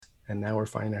and now we're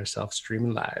finding ourselves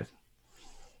streaming live.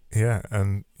 Yeah,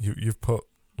 and you've put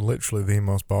literally the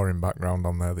most boring background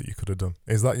on there that you could have done.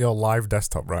 Is that your live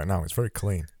desktop right now? It's very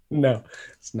clean. No,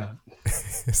 it's not.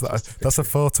 That's a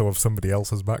photo of somebody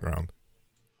else's background?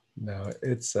 No,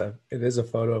 it is a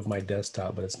photo of my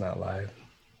desktop, but it's not live.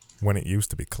 When it used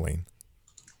to be clean.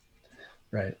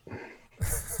 Right.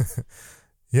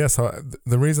 Yeah, so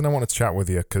the reason I wanted to chat with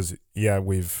you, because, yeah,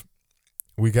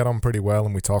 we get on pretty well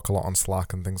and we talk a lot on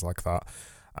Slack and things like that.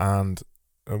 And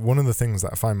one of the things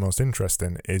that I find most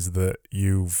interesting is that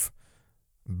you've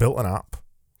built an app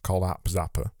called App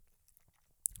Zapper,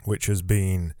 which has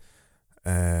been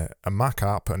a Mac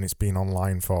app, and it's been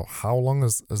online for how long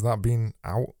has that been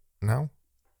out now?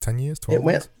 10 years, 12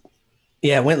 years?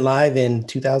 It went live in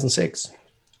 2006.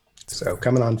 So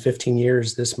coming on 15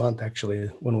 years this month, actually,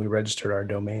 when we registered our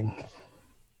domain.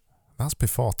 That's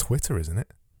before Twitter, isn't it?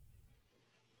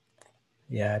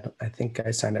 Yeah, I think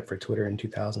I signed up for Twitter in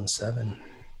 2007.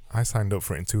 I signed up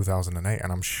for it in 2008,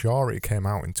 and I'm sure it came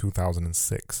out in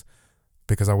 2006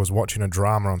 because I was watching a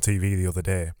drama on TV the other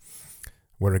day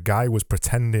where a guy was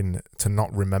pretending to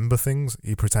not remember things.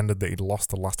 He pretended that he'd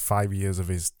lost the last 5 years of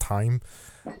his time,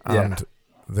 and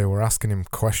they were asking him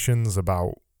questions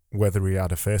about whether he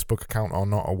had a Facebook account or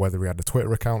not, or whether he had a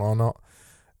Twitter account or not.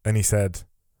 And he said,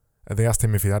 they asked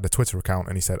him if he had a Twitter account,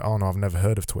 and he said, "Oh no, I've never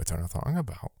heard of Twitter." And I thought, hang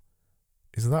about,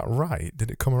 is that right?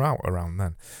 Did it come out around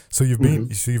then? So you've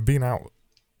been out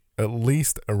at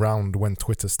least around when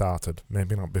Twitter started,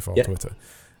 maybe not before Twitter,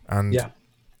 and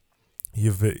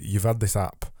you've had this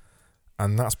app,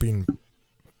 and that's been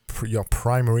your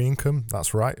primary income.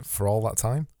 That's right, for all that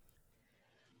time.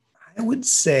 I would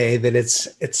say that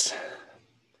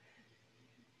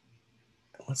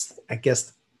I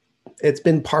guess it's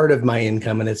been part of my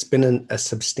income, and it's been a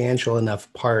substantial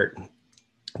enough part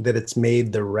that it's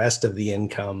made the rest of the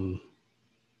income,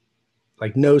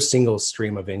 like no single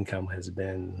stream of income has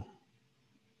been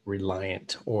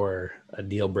reliant or a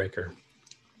deal breaker.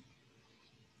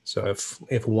 So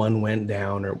if one went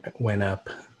down or went up,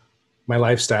 my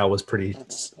lifestyle was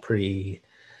pretty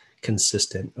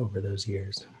consistent over those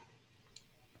years.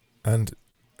 And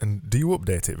do you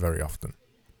update it very often?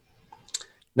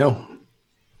 No.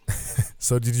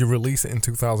 So did you release it in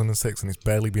 2006 and it's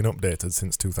barely been updated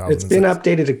since 2006? It's been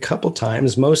updated a couple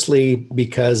times, mostly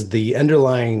because the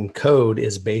underlying code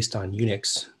is based on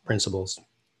Unix principles.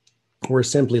 We're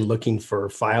simply looking for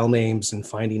file names and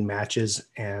finding matches,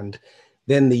 and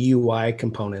then the UI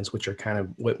components, which are kind of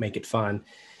what make it fun,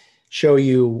 show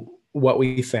you what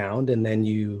we found, and then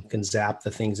you can zap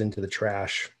the things into the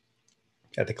trash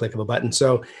at the click of a button.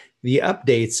 So the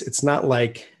updates, it's not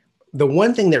like, the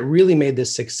one thing that really made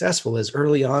this successful is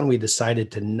early on, we decided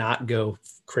to not go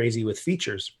crazy with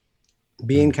features.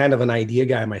 Being kind of an idea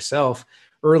guy myself,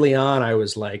 early on, I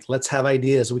was like, let's have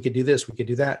ideas. We could do this, we could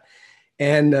do that.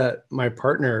 And my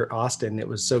partner, Austin, it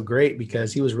was so great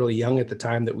because he was really young at the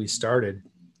time that we started.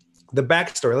 The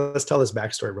backstory, let's tell this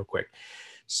backstory real quick.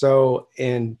 So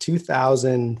in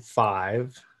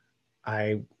 2005,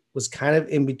 I was kind of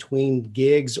in between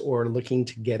gigs or looking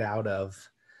to get out of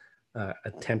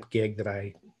a temp gig that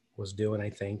I was doing, I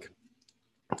think.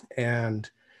 And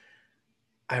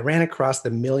I ran across the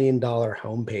 $1 Million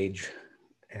homepage.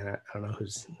 And I don't know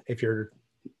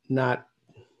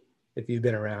if you've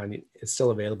been around, it's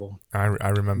still available. I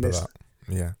remember that.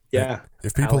 Yeah. Yeah.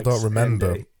 If people don't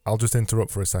remember, I'll just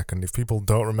interrupt for a second. If people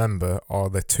don't remember, or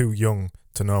they're too young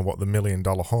to know what the $1 Million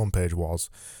homepage was,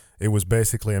 it was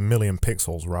basically 1 million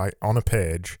pixels, right, on a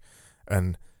page,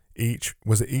 and each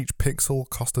pixel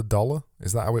cost $1?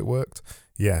 Is that how it worked?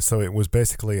 Yeah, so it was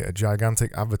basically a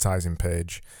gigantic advertising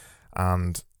page,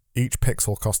 and each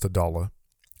pixel cost $1,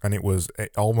 and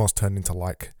it almost turned into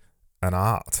like an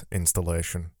art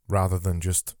installation rather than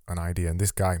just an idea. And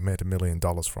this guy made $1 million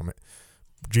from it.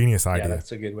 Genius idea. Yeah,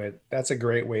 that's a good way. That's a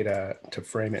great way to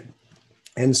frame it.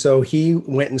 And so he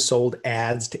went and sold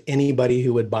ads to anybody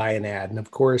who would buy an ad. And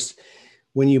of course,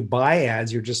 when you buy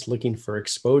ads, you're just looking for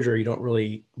exposure. You don't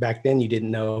really, back then you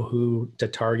didn't know who to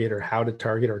target or how to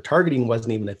target, or targeting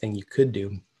wasn't even a thing you could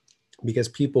do because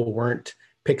people weren't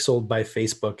pixeled by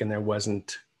Facebook, and there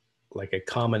wasn't like a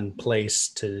common place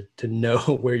to know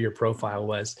where your profile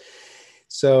was.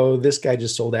 So this guy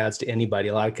just sold ads to anybody,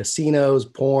 a lot of casinos,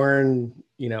 porn,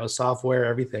 software,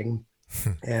 everything.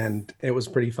 And it was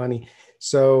pretty funny.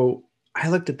 So I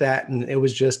looked at that and it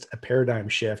was just a paradigm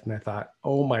shift. And I thought,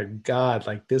 oh my God,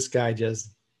 like this guy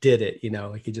just did it,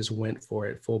 like he just went for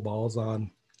it full balls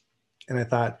on. And I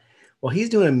thought, well, he's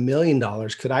doing $1 million.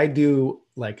 Could I do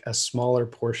like a smaller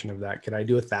portion of that? Could I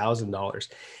do $1,000?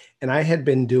 And I had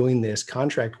been doing this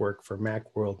contract work for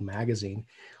Macworld magazine.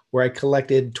 where I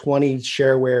collected 20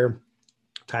 shareware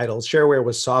titles. Shareware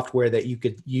was software that you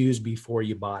could use before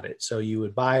you bought it. So you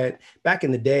would buy it. Back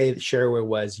in the day, shareware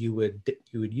was you would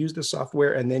use the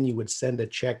software and then you would send a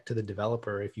check to the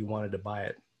developer if you wanted to buy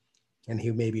it. And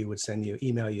he maybe would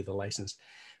email you the license.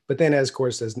 But then as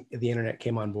the internet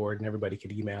came on board and everybody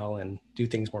could email and do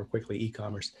things more quickly,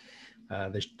 e-commerce,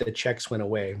 the checks went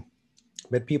away.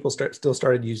 But people still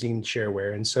started using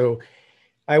shareware. And so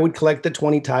I would collect the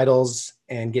 20 titles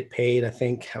and get paid. I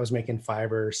think I was making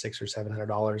 $500 or $600 or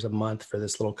 $700 a month for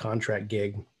this little contract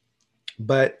gig.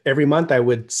 But every month I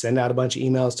would send out a bunch of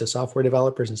emails to software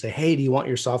developers and say, hey, do you want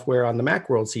your software on the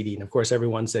Macworld CD? And of course,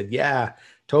 everyone said, yeah,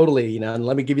 totally. And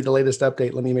let me give you the latest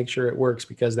update. Let me make sure it works,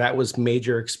 because that was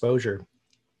major exposure.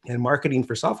 And marketing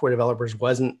for software developers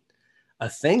wasn't a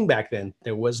thing back then.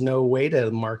 There was no way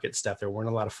to market stuff. There weren't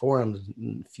a lot of forums,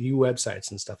 few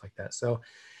websites and stuff like that. So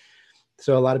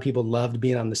a lot of people loved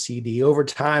being on the CD. Over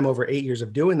time, over 8 years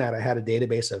of doing that, I had a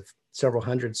database of several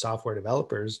hundred software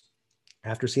developers.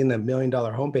 After seeing the $1 million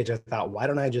homepage, I thought, why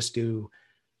don't I just do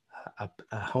a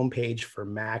homepage for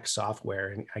Mac software?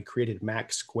 And I created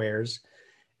Mac Squares,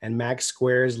 and Mac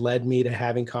Squares led me to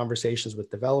having conversations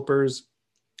with developers.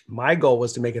 My goal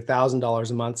was to make $1,000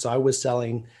 a month. So I was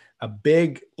selling a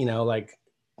big, like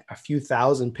a few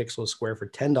thousand pixels square for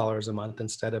 $10 a month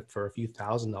instead of for a few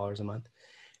 $1,000s a month.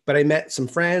 But I met some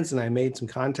friends and I made some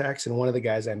contacts. And one of the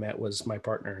guys I met was my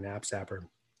partner in AppZapper.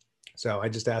 So I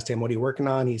just asked him, what are you working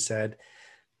on? He said,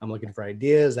 I'm looking for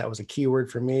ideas. That was a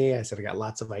keyword for me. I said, I got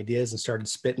lots of ideas, and started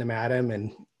spitting them at him.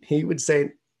 And he would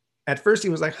say, at first he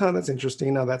was like, that's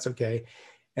interesting. No, that's okay.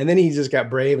 And then he just got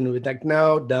brave and was like,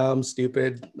 no, dumb,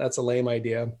 stupid. That's a lame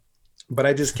idea. But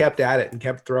I just kept at it and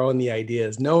kept throwing the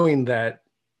ideas, knowing that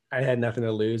I had nothing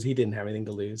to lose. He didn't have anything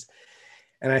to lose.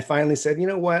 And I finally said, you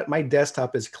know what? My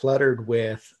desktop is cluttered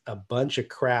with a bunch of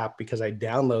crap because I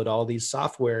download all these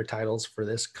software titles for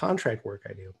this contract work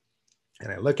I do.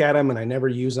 And I look at them and I never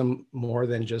use them more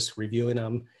than just reviewing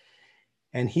them.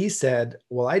 And he said,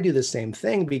 well, I do the same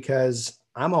thing because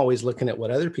I'm always looking at what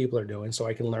other people are doing so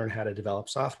I can learn how to develop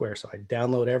software. So I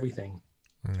download everything.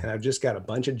 And I've just got a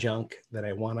bunch of junk that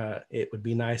it would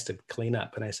be nice to clean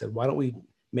up. And I said, why don't we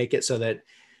make it so that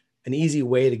an easy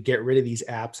way to get rid of these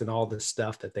apps and all this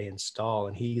stuff that they install?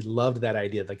 And he loved that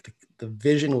idea. Like the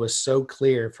vision was so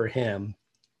clear for him.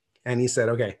 And he said,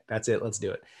 okay, that's it. Let's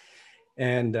do it.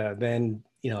 And then,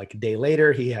 like a day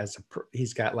later,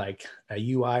 he's got like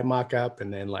a UI mock-up.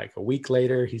 And then like a week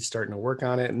later, he's starting to work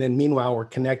on it. And then meanwhile, we're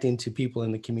connecting to people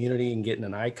in the community and getting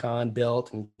an icon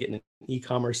built and getting an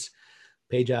e-commerce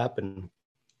page up. And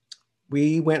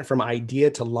we went from idea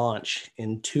to launch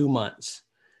in 2 months.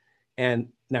 And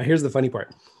now here's the funny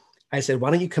part. I said,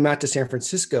 why don't you come out to San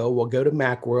Francisco? We'll go to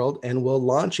Macworld and we'll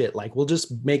launch it. Like, we'll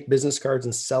just make business cards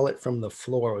and sell it from the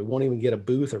floor. We won't even get a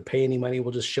booth or pay any money.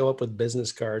 We'll just show up with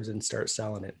business cards and start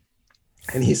selling it.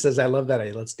 And he says, I love that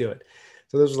idea. Let's do it.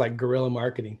 So this was like guerrilla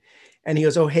marketing. And he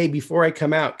goes, oh, hey, before I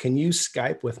come out, can you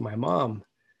Skype with my mom?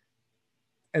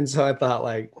 And so I thought,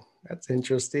 like, that's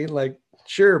interesting. Like,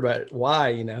 sure, but why,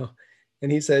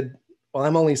 And he said, well,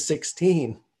 I'm only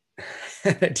 16.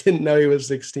 I didn't know he was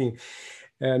 16.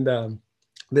 And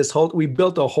we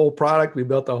built a whole product. We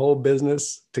built a whole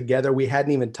business together. We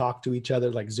hadn't even talked to each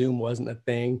other. Like, Zoom wasn't a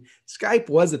thing. Skype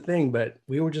was a thing, but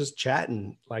we were just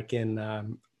chatting like in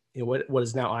what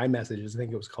is now iMessages. I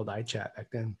think it was called iChat back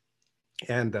then.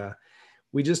 And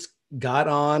we just got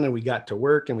on and we got to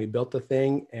work and we built the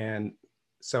thing. And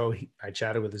so I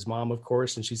chatted with his mom, of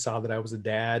course, and she saw that I was a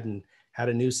dad and had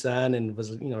a new son and was,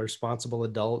 a responsible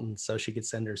adult. And so she could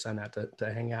send her son out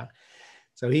to hang out.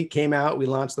 So he came out, we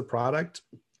launched the product,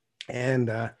 and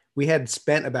we had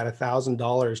spent about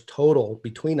 $1,000 total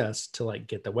between us to like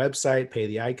get the website, pay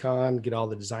the icon, get all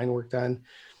the design work done.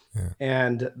 Yeah.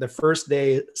 And the first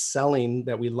day selling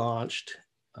that we launched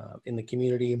in the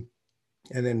community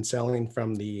and then selling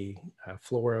from the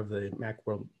floor of the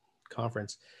Macworld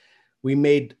conference, we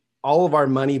made all of our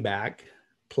money back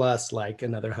plus like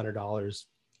another $100.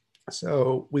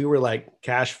 So we were like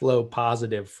cash flow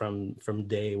positive from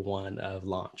day one of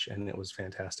launch, and it was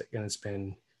fantastic. And it's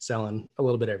been selling a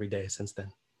little bit every day since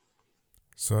then.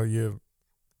 So you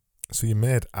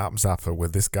made AppZapper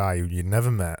with this guy who you'd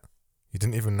never met, you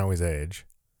didn't even know his age,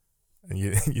 and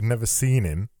you'd never seen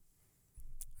him,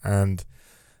 and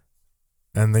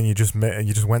then you just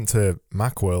went to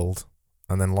Macworld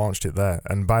and then launched it there.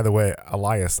 And by the way,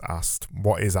 Elias asked,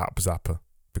 "What is AppZapper?"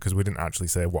 Because we didn't actually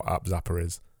say what AppZapper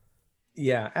is.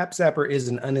 Yeah, AppZapper is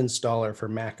an uninstaller for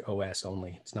Mac OS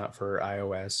only. It's not for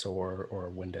iOS or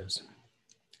Windows.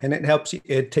 And it helps you,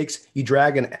 you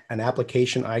drag an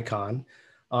application icon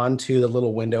onto the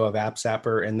little window of App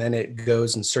Zapper, and then it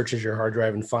goes and searches your hard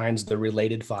drive and finds the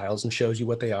related files and shows you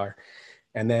what they are.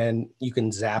 And then you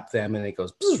can zap them and it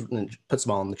goes and puts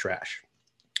them all in the trash.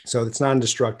 So it's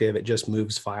non-destructive. It just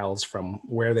moves files from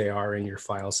where they are in your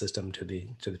file system to the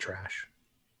trash.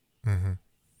 Mm-hmm.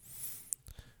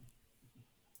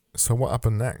 So what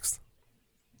happened next?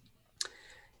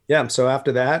 Yeah. So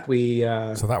after that,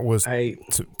 so that was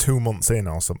 2 months in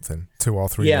or something, 2 or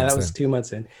 3 months in. Yeah, that was 2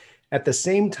 months in. At the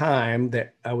same time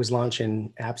that I was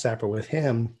launching App Zapper with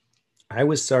him, I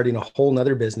was starting a whole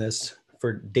nother business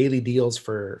for daily deals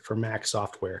for Mac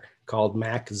software called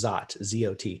MacZot,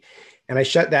 Z-O-T. And I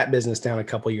shut that business down a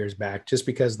couple years back just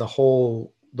because the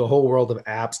whole world of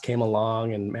apps came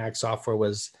along and Mac software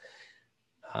was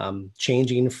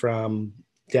changing from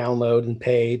download and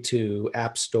pay to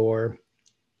App Store.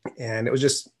 And it was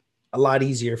just a lot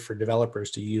easier for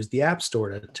developers to use the App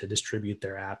Store to distribute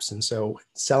their apps. And so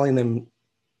selling them,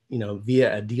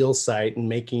 via a deal site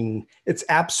and it's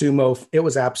AppSumo. It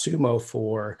was AppSumo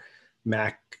for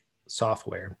Mac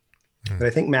software. But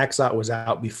I think MacZot was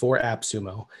out before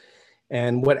AppSumo.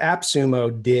 And what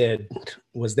AppSumo did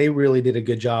was they really did a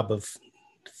good job of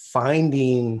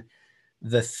finding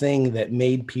the thing that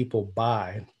made people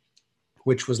buy,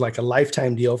 which was like a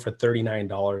lifetime deal for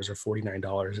 $39 or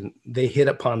 $49. And they hit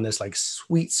upon this like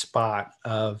sweet spot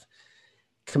of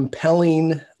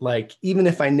compelling, like, even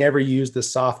if I never use the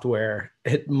software,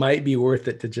 it might be worth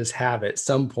it to just have it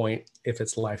some point if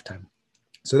it's lifetime.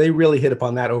 So they really hit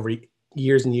upon that over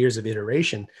years and years of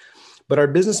iteration. But our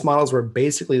business models were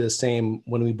basically the same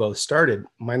when we both started.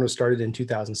 Mine was started in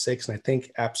 2006, and I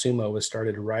think AppSumo was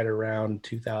started right around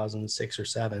 2006 or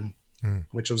 7,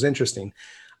 which was interesting.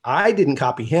 I didn't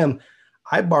copy him.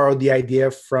 I borrowed the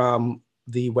idea from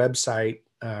the website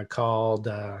called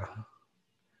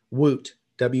Woot,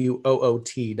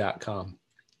 WOOT.com.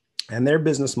 And their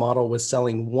business model was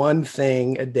selling one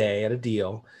thing a day at a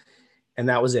deal. And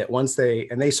that was it.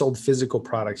 They sold physical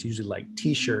products, usually like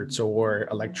t-shirts or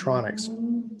electronics.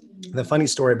 The funny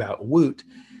story about Woot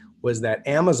was that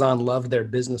Amazon loved their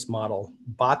business model,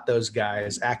 bought those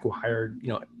guys, acquired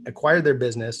their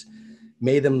business,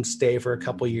 made them stay for a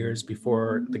couple of years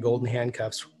before the golden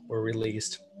handcuffs were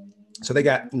released. So they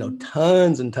got,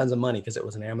 tons and tons of money because it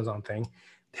was an Amazon thing.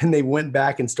 Then they went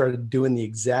back and started doing the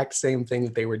exact same thing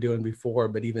that they were doing before,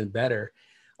 but even better,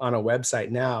 on a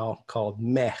website now called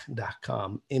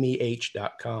meh.com,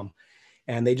 MEH.com.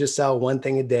 And they just sell one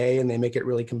thing a day, and they make it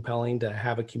really compelling to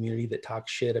have a community that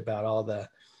talks shit about all the,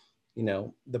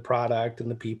 the product and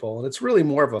the people. And it's really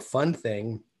more of a fun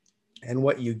thing. And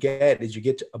what you get is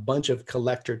a bunch of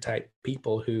collector type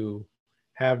people who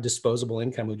have disposable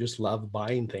income, who just love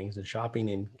buying things and shopping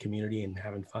in community and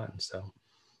having fun. So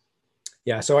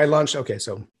yeah, so I launched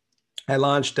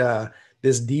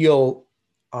this deal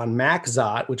on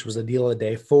MacZot, which was a deal a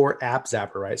day for App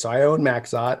Zapper, right? So I own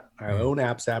MacZot, I own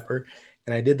App Zapper,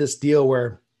 and I did this deal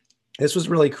where this was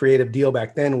really creative deal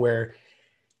back then, where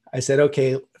I said,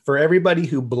 okay, for everybody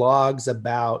who blogs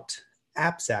about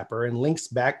App Zapper and links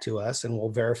back to us, and we'll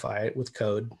verify it with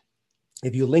code.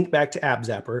 If you link back to App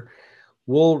Zapper,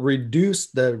 we'll reduce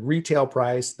the retail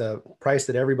price, the price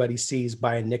that everybody sees,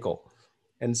 by a nickel.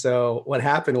 And so what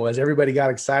happened was everybody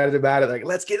got excited about it. Like,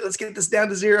 let's get this down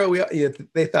to zero.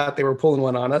 They thought they were pulling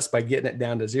one on us by getting it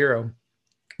down to zero.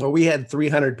 Well, we had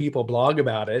 300 people blog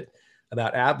about it,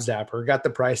 about App Zapper, got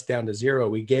the price down to zero.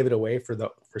 We gave it away for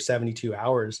 72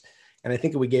 hours. And I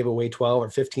think we gave away 12 or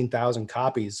 15,000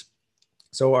 copies.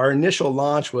 So our initial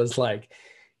launch was like,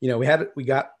 we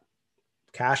got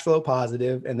cash flow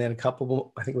positive. And then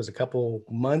I think it was a couple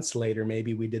months later,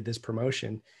 maybe, we did this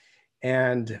promotion.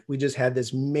 And we just had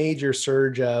this major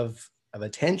surge of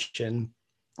attention.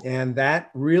 And that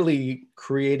really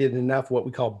created enough what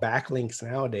we call backlinks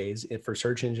nowadays for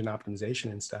search engine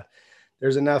optimization and stuff.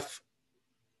 There's enough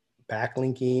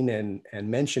backlinking and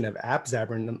mention of App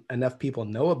Zapper, and enough people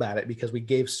know about it because we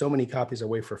gave so many copies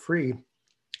away for free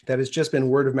that it's just been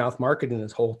word of mouth marketing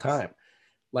this whole time.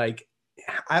 Like,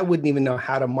 I wouldn't even know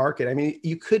how to market. I mean,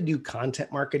 you could do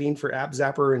content marketing for App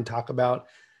Zapper and talk about,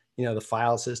 the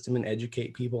file system and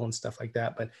educate people and stuff like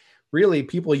that. But really,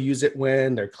 people use it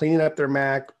when they're cleaning up their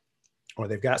Mac, or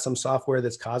they've got some software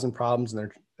that's causing problems,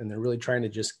 and they're really trying to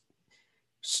just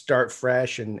start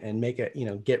fresh and make it,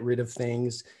 get rid of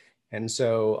things. And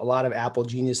so a lot of Apple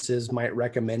geniuses might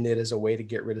recommend it as a way to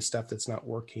get rid of stuff that's not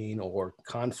working, or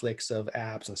conflicts of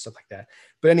apps and stuff like that.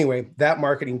 But anyway, that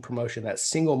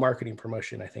single marketing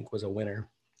promotion, I think, was a winner.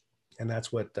 And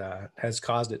that's what has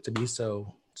caused it to be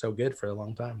so good for a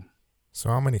long time. So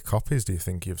how many copies do you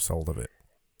think you've sold of it?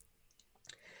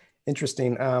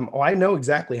 Interesting. I know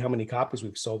exactly how many copies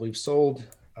we've sold. We've sold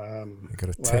You got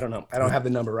a Well, I tick. don't know. I don't have the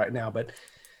number right now, but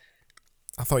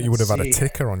I thought you would let's have had a see.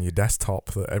 ticker on your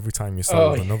desktop that every time you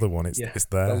Oh, sold another one, yeah, it's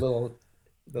the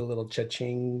there. little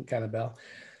cha-ching kind of bell.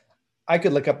 I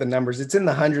could look up the numbers. It's in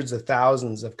the hundreds of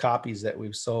thousands of copies that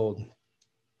we've sold.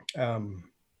 And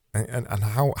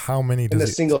how many In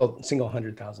does the it? single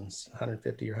hundred thousands,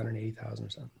 150 or 180,000 or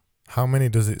something. How many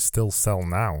does it still sell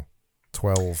now?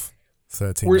 12,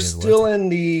 13 We're years still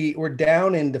later. we're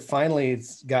down into, finally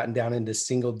it's gotten down into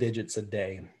single digits a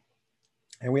day.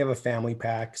 And we have a family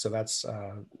pack. So that's,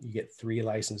 you get 3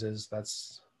 licenses.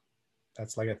 That's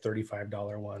like a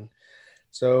 $35 one.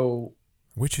 So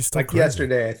Which is still like crazy.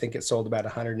 yesterday, I think it sold about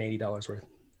 $180 worth.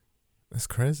 It's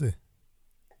crazy.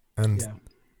 And Yeah.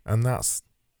 and that's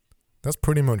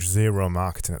pretty much zero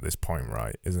marketing at this point,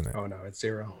 right? Isn't it? Oh no, it's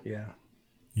zero. Yeah.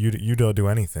 You don't do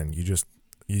anything. You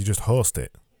just host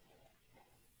it.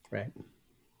 Right.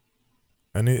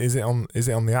 And is it on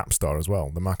the App Store as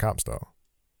well, the Mac App Store?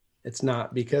 It's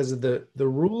not, because of the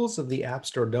rules of the App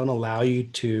Store don't allow you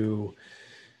to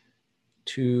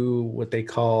what they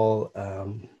call,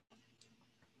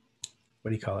 what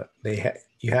do you call it?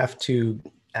 You have to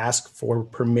ask for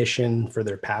permission for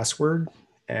their password,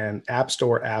 and App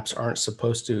Store apps aren't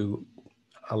supposed to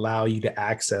allow you to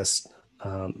access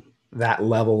that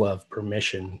level of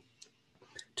permission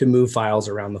to move files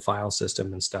around the file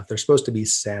system and stuff. They're supposed to be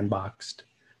sandboxed.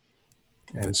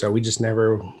 And so we just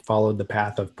never followed the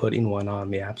path of putting one on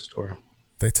the App Store.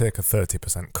 They take a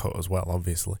 30% cut as well,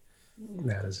 obviously.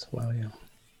 That is, well, yeah.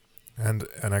 And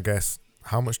I guess,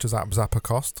 how much does App Zapper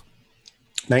cost?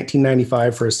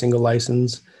 $19.95 for a single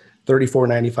license,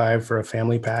 $34.95 for a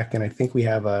family pack, and I think we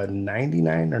have a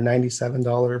 $99 or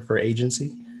 $97 for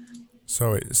agency.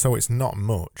 So it's not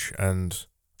much, and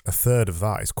a third of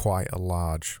that is quite a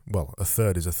large. Well, a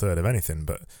third is a third of anything,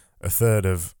 but a third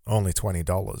of only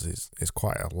 $20 is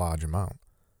quite a large amount.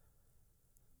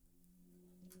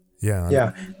 Yeah.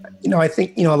 Yeah. I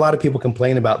think, a lot of people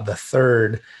complain about the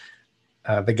third.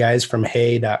 The guys from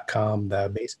hey.com, the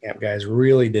Basecamp guys,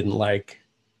 really didn't like.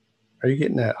 Are you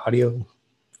getting that audio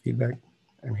feedback?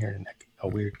 I'm hearing a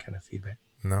weird kind of feedback.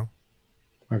 No.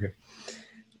 Okay.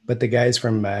 But the guys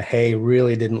from Hey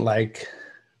really didn't like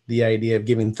the idea of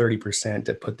giving 30%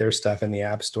 to put their stuff in the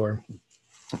App Store.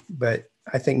 But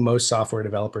I think most software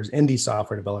developers, indie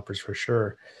software developers for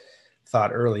sure,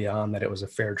 thought early on that it was a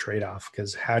fair trade-off,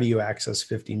 because how do you access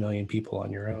 50 million people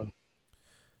on your own?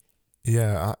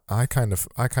 Yeah, I kind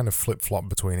of flip-flop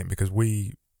between it, because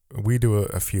we do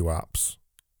a few apps,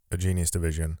 a Genius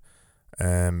Division,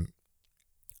 and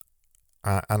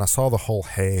I saw the whole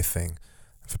Hey thing.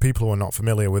 For people who are not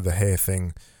familiar with the Hey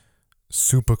thing,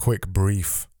 super quick,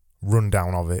 brief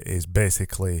rundown of it is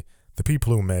basically the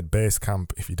people who made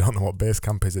Basecamp. If you don't know what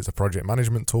Basecamp is, it's a project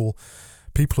management tool.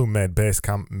 People who made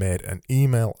Basecamp made an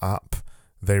email app.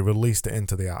 They released it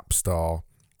into the App Store,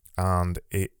 and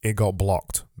it got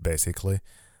blocked, basically.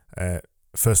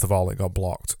 First of all, it got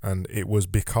blocked, and it was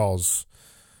because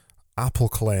Apple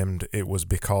claimed it was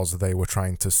because they were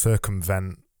trying to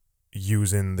circumvent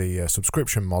using the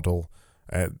subscription model.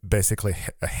 Basically,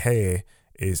 Hey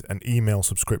is an email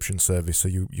subscription service, so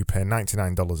you pay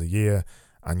 $99 a year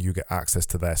and you get access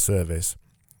to their service.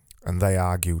 And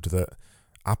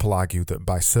Apple argued that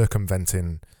by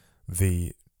circumventing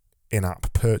the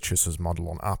in-app purchases model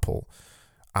on Apple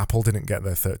didn't get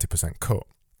their 30% cut.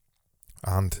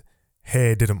 And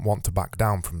Hey didn't want to back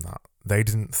down from that. They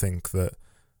didn't think that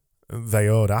they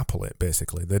owed Apple it,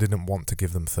 basically. They didn't want to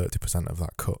give them 30% of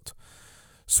that cut.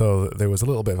 So there was a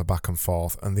little bit of a back and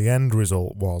forth, and the end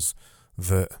result was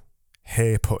that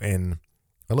Hey put in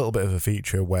a little bit of a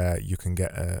feature where you can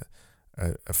get a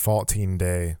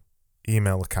 14-day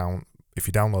email account. If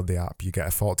you download the app, you get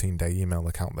a 14-day email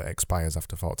account that expires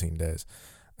after 14 days,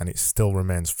 and it still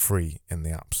remains free in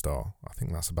the App Store. I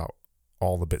think that's about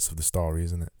all the bits of the story,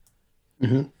 isn't it?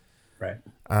 Mm-hmm. Right.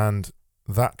 And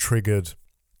that triggered...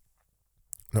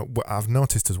 No, I've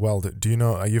noticed as well that,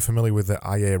 are you familiar with the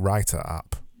IA Writer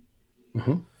app?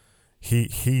 Mm-hmm.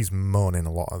 He's moaning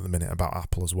a lot at the minute about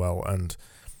Apple as well, and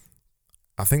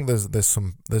I think there's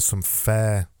some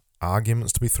fair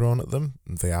arguments to be thrown at them.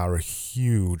 They are a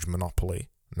huge monopoly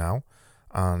now,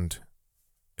 and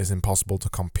it's impossible to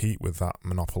compete with that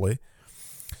monopoly.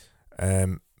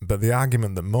 But the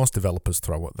argument that most developers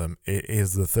throw at them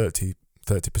is the 30%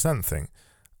 thing,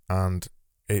 and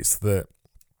it's that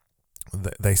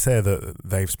they say that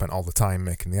they've spent all the time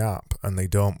making the app and they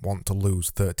don't want to lose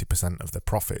 30% of their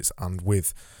profits. And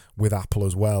with Apple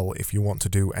as well, if you want to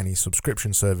do any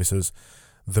subscription services,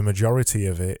 the majority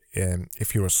of it,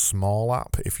 if you're a small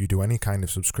app, if you do any kind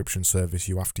of subscription service,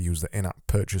 you have to use the in-app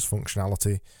purchase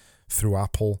functionality through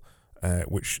Apple.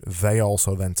 which they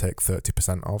also then take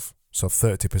 30% of. So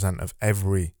 30% of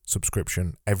every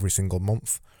subscription every single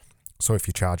month. So if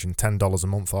you're charging $10 a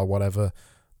month or whatever,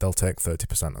 they'll take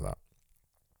 30% of that.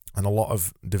 And a lot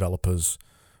of developers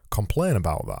complain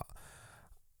about that.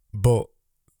 But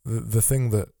the thing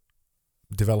that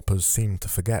developers seem to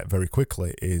forget very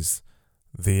quickly is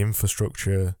the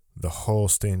infrastructure, the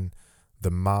hosting,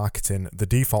 the marketing, the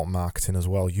default marketing as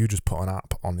well. You just put an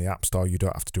app on the App Store, you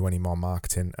don't have to do any more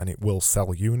marketing, and it will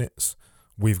sell units.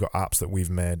 We've got apps that we've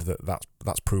made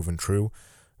that's proven true.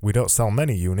 We don't sell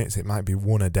many units, it might be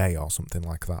one a day or something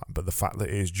like that, but the fact that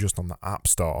it is just on the App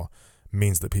Store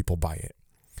means that people buy it.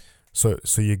 So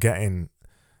you're getting,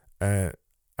 and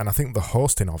I think the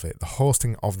hosting of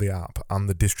the app and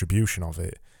the distribution of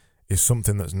it is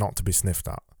something that's not to be sniffed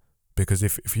at. Because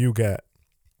if you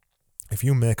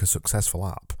make a successful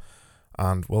app,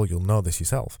 and well, you'll know this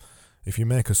yourself, if you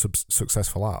make a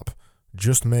successful app,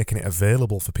 just making it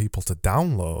available for people to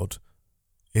download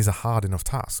is a hard enough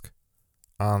task.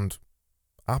 And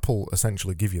Apple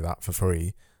essentially give you that for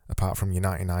free, apart from your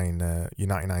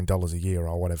 $99 a year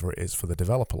or whatever it is for the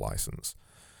developer license.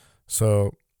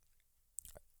 So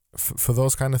for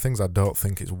those kind of things, I don't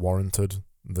think it's warranted,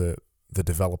 the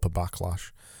developer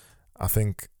backlash. I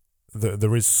think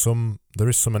there is some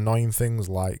annoying things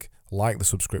like the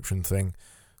subscription thing.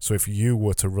 So if you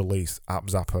were to release App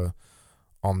Zapper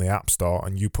on the App Store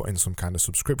and you put in some kind of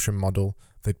subscription model,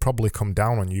 they'd probably come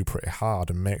down on you pretty hard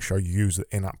and make sure you use the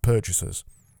in-app purchases.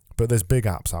 But there's big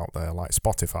apps out there like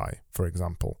Spotify, for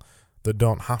example, that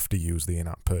don't have to use the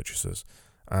in-app purchases,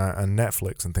 and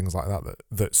Netflix and things like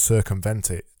that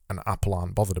circumvent it, and Apple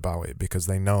aren't bothered about it because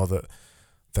they know that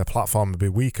their platform would be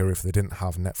weaker if they didn't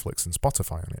have Netflix and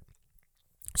Spotify on it.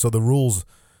 So the rules,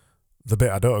 the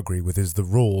bit I don't agree with is the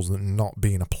rules not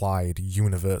being applied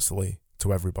universally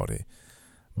to everybody.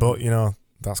 But,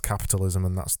 that's capitalism,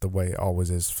 and that's the way it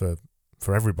always is for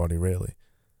everybody, really.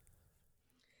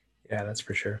 Yeah, that's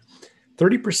for sure.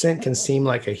 30% can seem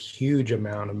like a huge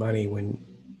amount of money when,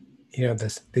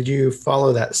 this. Did you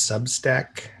follow that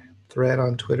Substack thread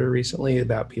on Twitter recently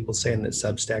about people saying that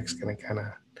Substack's going to kind of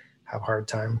have a hard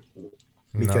time?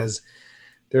 Because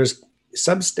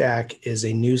Substack is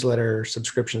a newsletter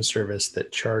subscription service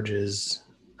that charges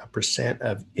a percent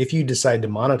of, if you decide to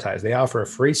monetize. They offer a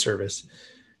free service,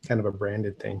 kind of a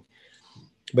branded thing.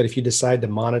 But if you decide to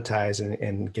monetize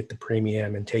and get the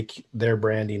premium and take their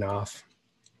branding off,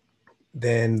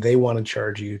 then they want to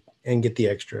charge you and get the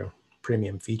extra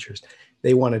premium features.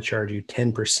 They want to charge you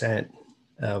 10%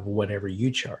 of whatever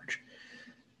you charge.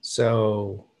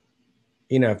 So,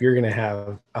 if you're going to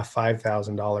have a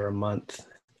 $5,000 a month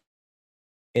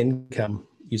income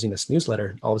using this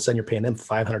newsletter, all of a sudden you're paying them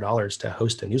 $500 to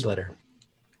host a newsletter.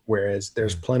 Whereas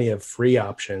there's plenty of free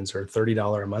options or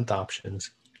 $30 a month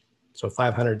options. So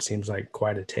 500 seems like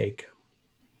quite a take.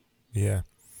 Yeah.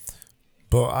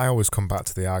 But I always come back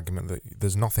to the argument that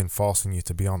there's nothing forcing you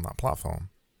to be on that platform.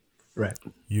 Right.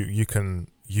 You can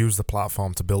use the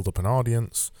platform to build up an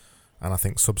audience, and I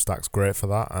think Substack's great for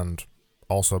that, and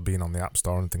also being on the App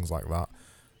Store and things like that.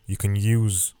 You can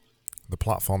use the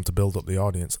platform to build up the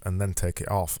audience and then take it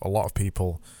off. A lot of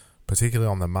people, particularly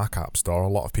on the Mac App Store, a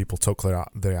lot of people took their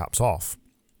apps off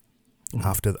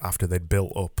after they'd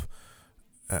built up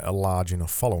a large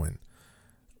enough following.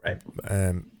 Right.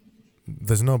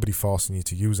 There's nobody forcing you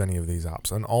to use any of these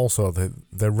apps, and also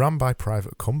they're run by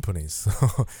private companies.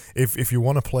 So if you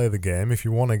want to play the game, if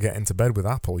you want to get into bed with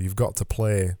Apple, you've got to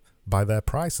play by their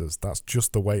prices. That's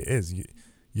just the way it is.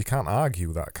 You can't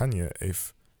argue that, can you?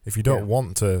 If you don't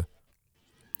want to,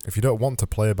 if you don't want to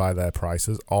play by their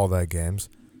prices or their games,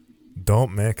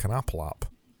 don't make an Apple app.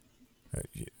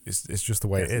 It's just the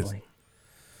way Definitely.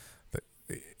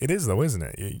 It is. It is though, isn't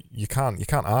it? You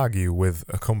can't argue with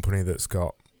a company that's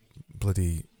got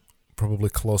bloody probably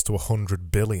close to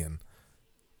 100 billion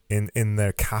in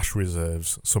their cash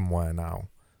reserves somewhere now.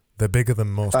 They're bigger than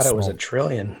most. I thought it was $1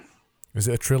 trillion. Is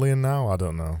it $1 trillion now? I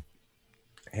don't know.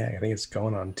 Yeah, I think it's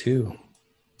going on 2.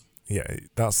 Yeah,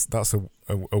 that's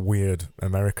a weird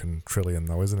American trillion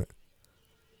though, isn't it?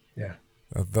 Yeah.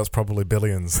 That's probably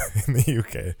billions in the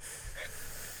UK.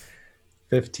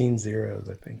 15 zeros,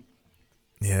 I think.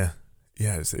 Yeah,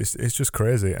 it's just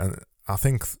crazy, and I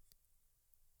think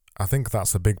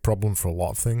that's a big problem for a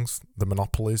lot of things. The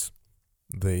monopolies,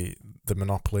 the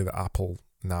monopoly that Apple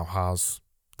now has,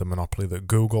 the monopoly that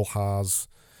Google has,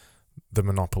 the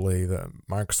monopoly that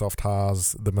Microsoft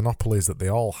has, the monopolies that they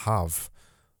all have.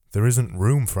 There isn't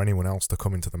room for anyone else to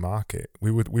come into the market.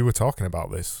 We were talking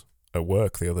about this at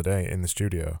work the other day in the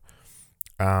studio,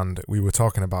 and we were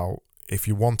talking about if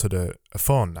you wanted a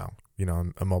phone now,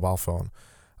 a mobile phone,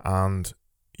 and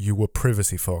you were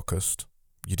privacy focused.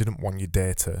 You didn't want your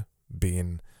data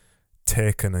being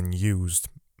taken and used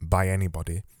by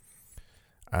anybody.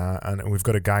 And we've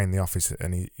got a guy in the office,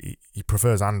 and he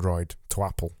prefers Android to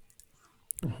Apple,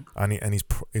 and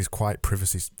he's quite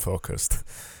privacy focused.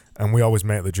 And we always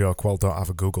make the joke, well, don't have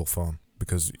a Google phone,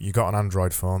 because you got an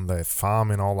Android phone, they're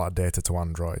farming all that data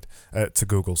to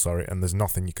Google, and there's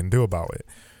nothing you can do about it.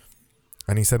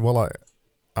 And he said, well,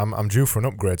 I'm due for an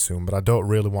upgrade soon, but I don't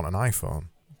really want an iPhone,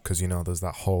 because there's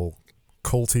that whole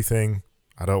culty thing.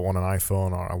 I don't want an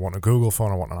iPhone, or I want a Google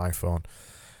phone, I want an iPhone.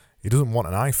 He doesn't want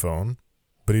an iPhone,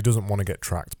 but he doesn't want to get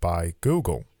tracked by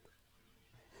Google.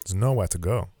 There's nowhere to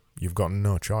go. You've got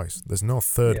no choice. There's no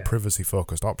third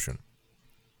privacy-focused option.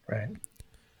 Right.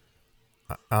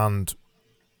 And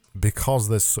because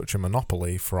there's such a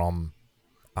monopoly from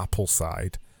Apple's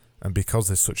side, and because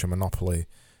there's such a monopoly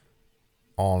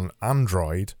on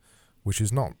Android, which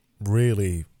is not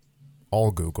really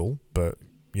all Google, but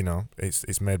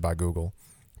it's made by Google,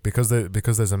 because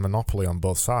there's a monopoly on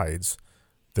both sides,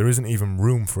 there isn't even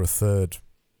room for a third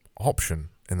option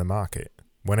in the market.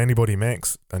 When anybody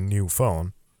makes a new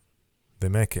phone, they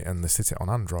make it and they sit it on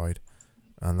Android,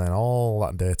 and then all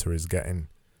that data is getting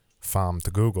farmed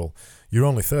to Google. Your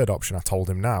only third option, I told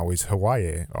him now, is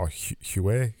Huawei or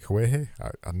Huawei.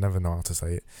 I never know how to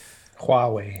say it.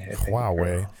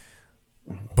 Huawei.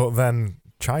 But then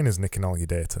China's nicking all your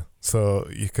data, so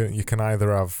you can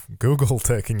either have Google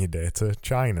taking your data,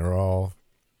 China, or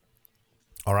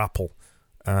Apple.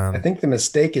 I think the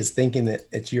mistake is thinking that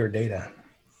it's your data.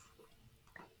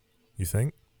 You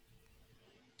think?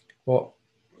 Well,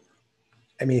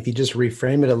 I mean, if you just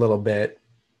reframe it a little bit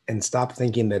and stop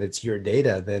thinking that it's your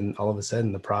data, then all of a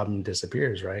sudden the problem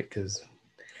disappears, right? Because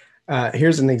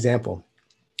here's an example.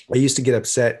 I used to get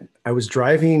upset. I was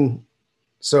driving.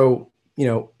 So,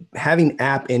 having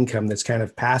app income that's kind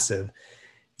of passive,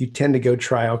 you tend to go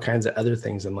try all kinds of other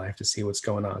things in life to see what's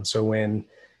going on. So when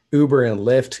Uber and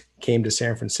Lyft came to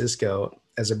San Francisco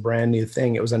as a brand new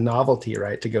thing, it was a novelty,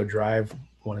 right? To go drive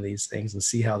one of these things and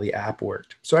see how the app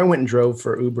worked. So I went and drove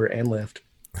for Uber and Lyft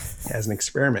as an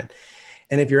experiment.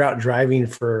 And if you're out driving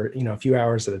for, a few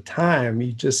hours at a time,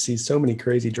 you just see so many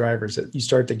crazy drivers that you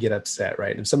start to get upset,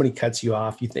 right? If somebody cuts you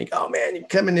off, you think, oh man, you're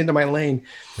coming into my lane.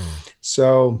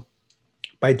 So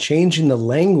by changing the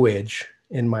language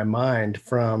in my mind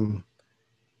from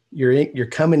you're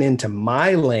coming into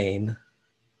my lane,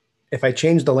 if I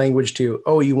change the language to,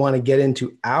 oh, you want to get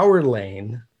into our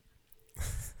lane,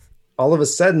 all of a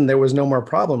sudden there was no more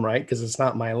problem, right? Because it's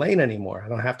not my lane anymore. I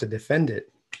don't have to defend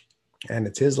it. And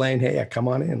it's his lane. Hey, come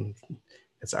on in.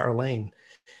 It's our lane.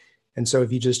 And so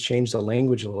if you just change the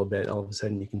language a little bit, all of a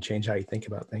sudden you can change how you think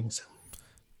about things.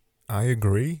 I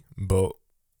agree,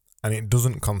 and it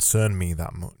doesn't concern me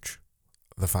that much,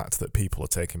 the fact that people are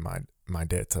taking my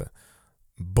data.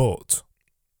 But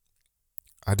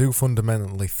I do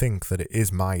fundamentally think that it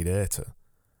is my data,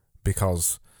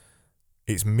 because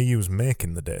it's me who's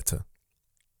making the data.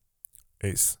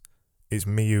 It's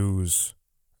me who's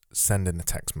sending a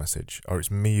text message, or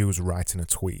it's me who's writing a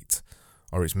tweet,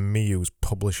 or it's me who's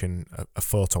publishing a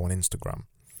photo on Instagram.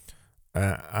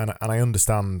 And I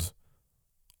understand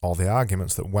all the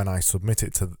arguments that when I submit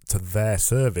it to their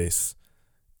service,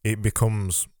 it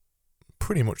becomes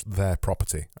pretty much their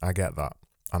property. I get that,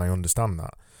 and I understand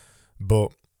that.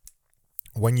 But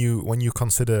when you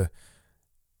consider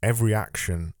every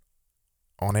action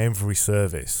on every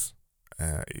service,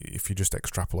 if you just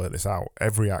extrapolate this out,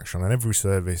 every action on every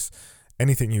service,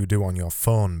 anything you do on your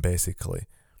phone basically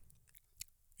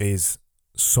is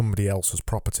somebody else's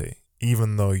property,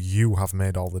 even though you have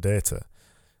made all the data.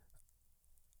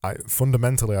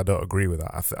 Fundamentally, I don't agree with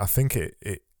that. I think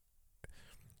it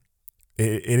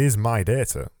is my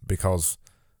data, because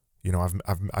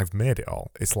I've made it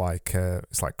all. It's like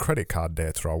credit card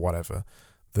data or whatever.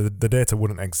 The data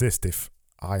wouldn't exist if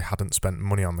I hadn't spent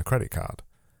money on the credit card.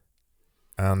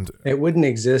 And it wouldn't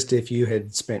exist if you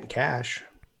had spent cash.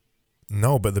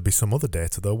 No, but there'd be some other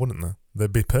data though, wouldn't there?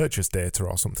 There'd be purchase data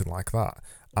or something like that.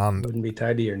 And it wouldn't be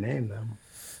tied to your name though.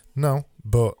 No,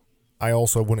 but I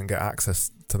also wouldn't get access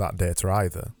to that data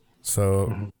either.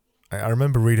 So I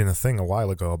remember reading a thing a while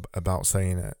ago about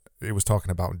saying it was talking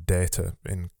about data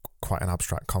in quite an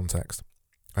abstract context.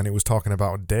 And it was talking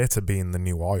about data being the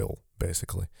new oil,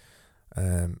 basically.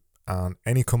 And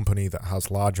any company that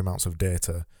has large amounts of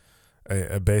data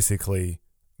are basically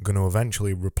going to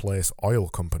eventually replace oil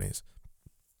companies.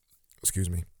 Excuse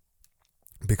me.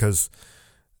 Because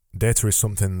data is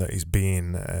something that is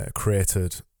being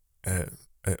created at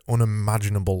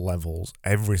unimaginable levels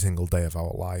every single day of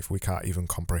our life. We can't even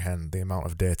comprehend the amount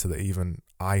of data that even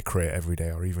I create every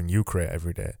day, or even you create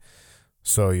every day.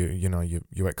 So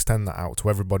you extend that out to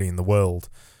everybody in the world.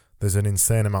 There's an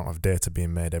insane amount of data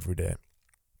being made every day.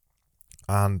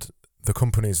 And the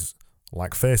companies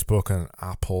like Facebook and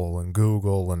Apple and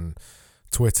Google and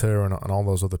Twitter and all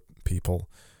those other people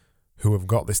who have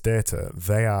got this data,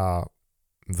 they are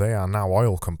now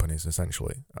oil companies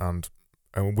essentially, and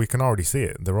we can already see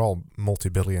it. They're all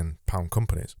multi-billion-pound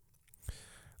companies.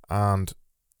 And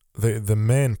the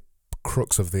main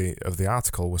crux of the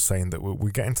article was saying that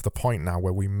we're getting to the point now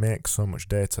where we make so much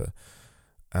data,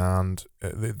 and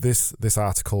this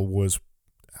article was,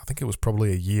 I think it was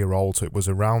probably a year old, so it was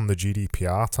around the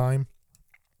GDPR time.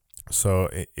 So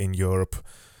in Europe,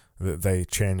 they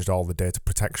changed all the data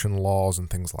protection laws and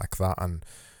things like that, and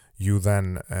you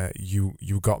then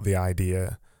you got the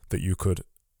idea that you could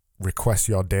request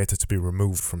your data to be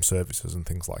removed from services and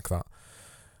things like that.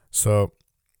 So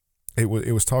it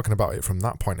was talking about it from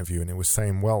that point of view, and it was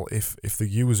saying, well, if the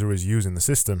user is using the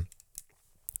system,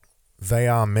 they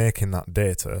are making that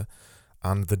data,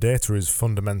 and the data is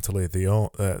fundamentally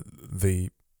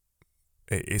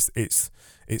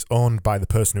it's owned by the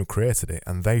person who created it,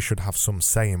 and they should have some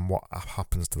say in what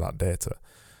happens to that data.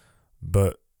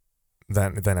 But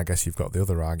then I guess you've got the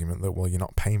other argument that, well, you're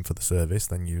not paying for the service,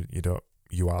 then you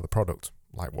are the product,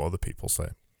 like what other people say.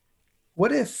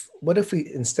 What if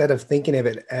we, instead of thinking of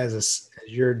it as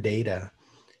your data,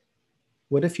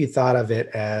 what if you thought of it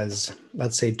as,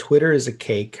 let's say Twitter is a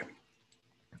cake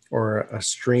or a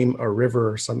stream, a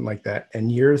river or something like that, and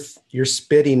you're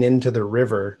spitting into the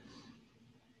river.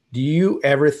 Do you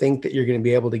ever think that you're going to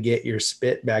be able to get your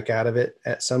spit back out of it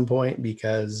at some point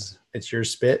because it's your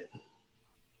spit?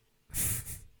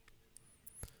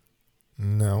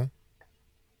 No.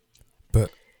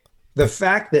 But the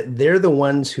fact that they're the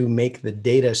ones who make the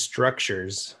data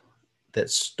structures that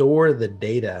store the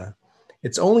data,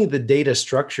 it's only the data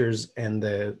structures and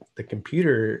the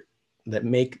computer that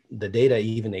make the data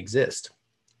even exist.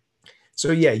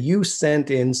 So yeah, you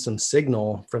sent in some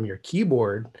signal from your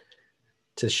keyboard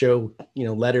to show,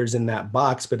 letters in that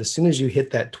box. But as soon as you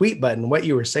hit that tweet button, what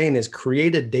you were saying is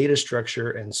create a data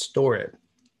structure and store it.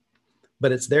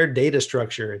 But it's their data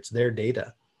structure. It's their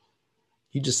data.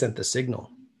 You just sent the signal.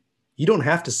 You don't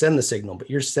have to send the signal, but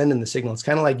you're sending the signal. It's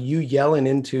kind of like you yelling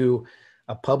into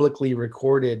a publicly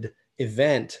recorded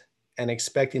event and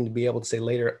expecting to be able to say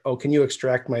later, oh, can you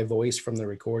extract my voice from the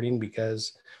recording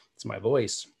because it's my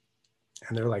voice?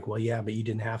 And they're like, well, yeah, but you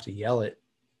didn't have to yell it.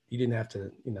 You didn't have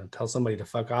to, tell somebody to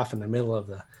fuck off in the middle of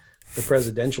the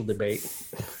presidential debate.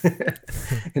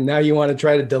 And now you want to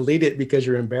try to delete it because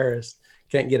you're embarrassed.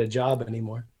 Can't get a job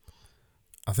anymore.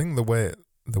 I think the way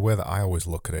that I always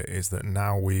look at it is that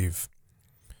now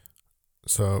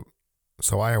so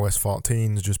iOS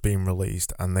 14 is just being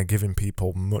released, and they're giving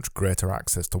people much greater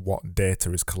access to what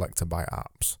data is collected by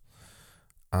apps.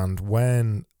 And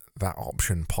when that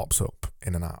option pops up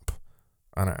in an app,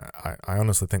 and I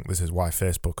honestly think this is why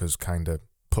Facebook has kind of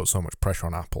put so much pressure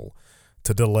on Apple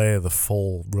to delay the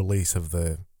full release of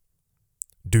the,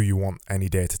 do you want any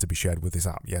data to be shared with this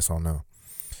app, yes or no?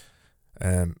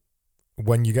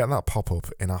 When you get that pop-up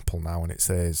in Apple now and it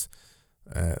says,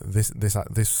 this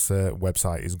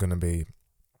website is going to be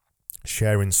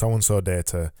sharing so-and-so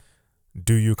data,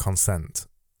 do you consent?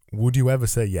 Would you ever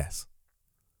say yes?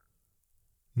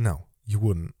 No, you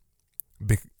wouldn't.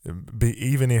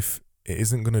 Even if it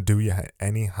isn't going to do you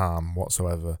any harm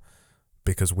whatsoever,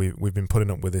 because we've been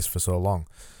putting up with this for so long,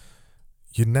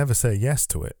 you'd never say yes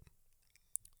to it.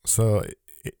 So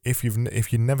if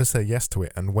you never say yes to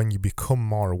it, and when you become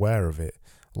more aware of it,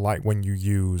 like when you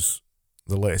use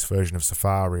the latest version of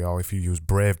Safari, or if you use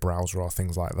Brave browser or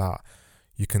things like that,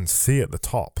 you can see at the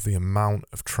top the amount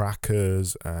of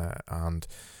trackers and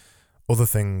other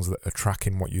things that are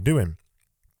tracking what you're doing.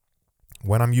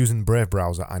 When I'm using Brave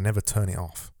browser, I never turn it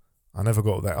off. I never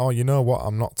go there, oh, you know what,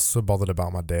 I'm not so bothered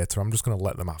about my data, I'm just going to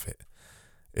let them have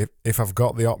it. If I've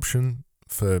got the option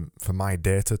for my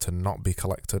data to not be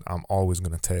collected, I'm always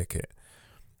going to take it.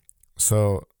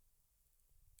 So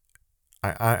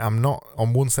I'm not,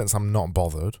 on one sense, I'm not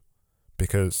bothered,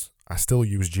 because I still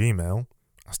use Gmail,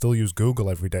 I still use Google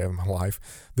every day of my life.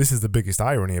 This is the biggest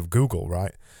irony of Google,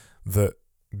 right? That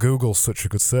Google's such a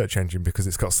good search engine because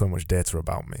it's got so much data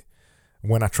about me.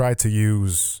 When I tried to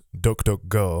use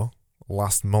DuckDuckGo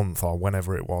last month, or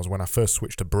whenever it was, when I first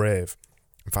switched to Brave,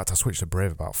 in fact I switched to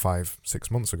Brave about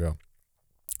 5-6 months ago,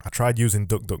 I tried using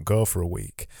DuckDuckGo for a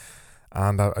week,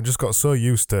 and I just got so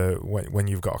used to when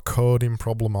you've got a coding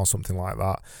problem or something like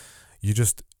that, you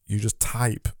just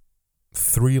type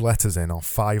 3 letters in or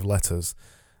 5 letters,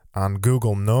 and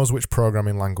Google knows which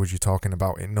programming language you're talking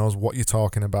about, it knows what you're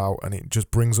talking about, and it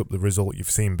just brings up the result you've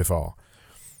seen before.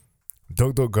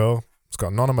 DuckDuckGo, It's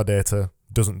got none of my data,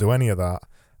 doesn't do any of that.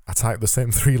 I type the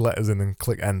same 3 letters in and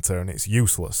click enter and it's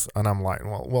useless. And I'm like,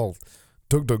 well,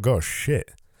 DuckDuckGo's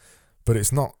shit. But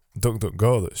it's not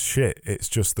DuckDuckGo that's shit. It's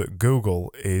just that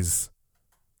Google is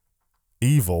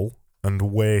evil and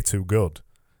way too good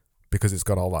because it's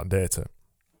got all that data.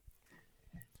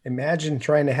 Imagine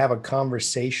trying to have a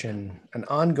conversation, an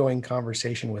ongoing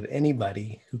conversation with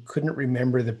anybody who couldn't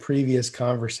remember the previous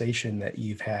conversation that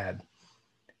you've had.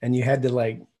 And you had to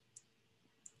like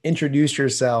introduce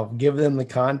yourself, give them the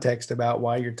context about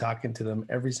why you're talking to them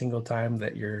every single time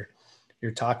that you're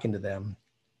talking to them.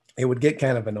 It would get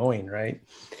kind of annoying, right?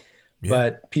 Yeah.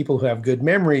 But people who have good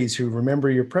memories, who remember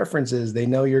your preferences, they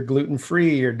know you're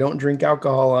gluten-free or don't drink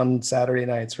alcohol on Saturday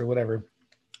nights or whatever.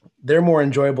 They're more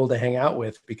enjoyable to hang out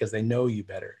with because they know you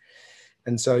better.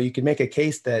 And so you can make a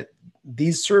case that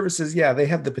these services, yeah, they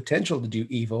have the potential to do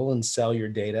evil and sell your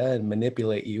data and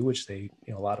manipulate you, which they,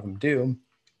 a lot of them do.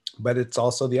 But it's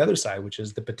also the other side, which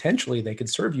is the potentially they could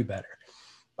serve you better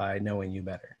by knowing you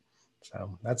better.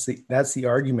 So that's the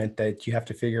argument that you have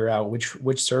to figure out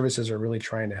which services are really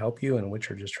trying to help you and which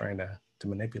are just trying to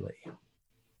manipulate you.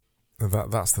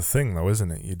 That's the thing though,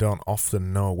 isn't it? You don't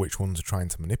often know which ones are trying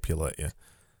to manipulate you.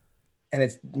 And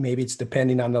maybe it's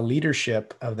depending on the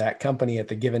leadership of that company at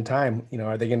the given time.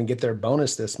 Are they going to get their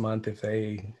bonus this month if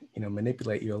they,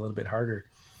 manipulate you a little bit harder?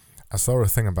 I saw a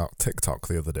thing about TikTok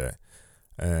the other day.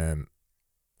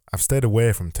 I've stayed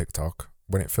away from TikTok.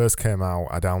 When it first came out,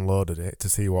 I downloaded it to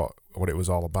see what it was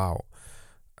all about.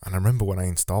 And I remember when I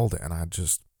installed it, and I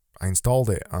installed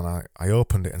it and I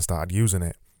opened it and started using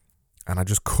it, and I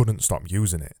just couldn't stop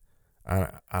using it. And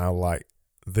I was like,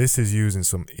 this is using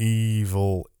some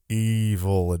evil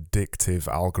addictive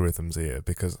algorithms here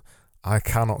because I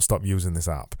cannot stop using this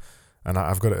app. And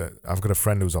I've got a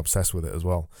friend who's obsessed with it as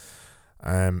well.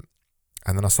 And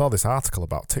then I saw this article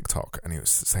about TikTok, and it was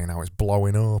saying how it's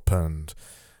blowing up and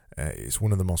it's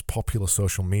one of the most popular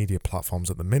social media platforms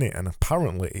at the minute. And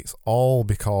apparently it's all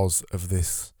because of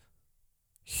this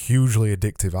hugely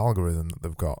addictive algorithm that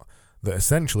they've got that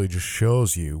essentially just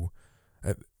shows you.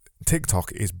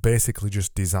 TikTok is basically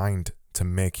just designed to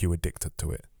make you addicted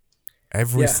to it.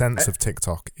 Every sense of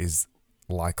TikTok is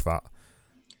like that.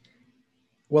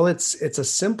 Well, it's a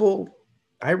simple.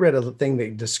 I read a thing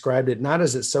that described it not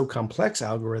as it's so complex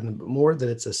algorithm, but more that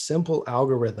it's a simple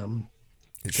algorithm.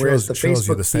 Whereas the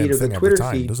Facebook feed or the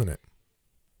Twitter feed, doesn't it?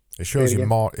 It shows you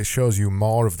more. It shows you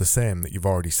more of the same that you've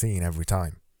already seen every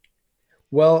time.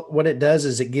 Well, what it does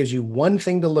is it gives you one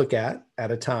thing to look at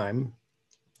a time,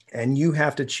 and you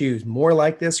have to choose more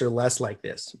like this or less like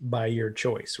this by your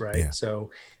choice, right? Yeah. So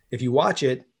if you watch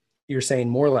it, you're saying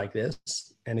more like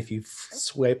this. And if you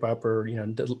swipe up or,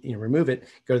 remove it,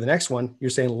 go to the next one,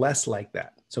 you're saying less like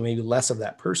that. So maybe less of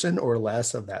that person or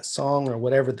less of that song or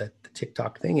whatever the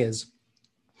TikTok thing is.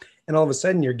 And all of a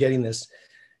sudden you're getting this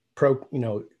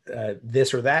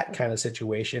this or that kind of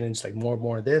situation. And it's like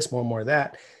more of this, more of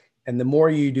that. And the more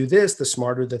you do this, the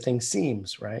smarter the thing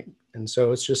seems, right? And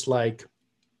so it's just like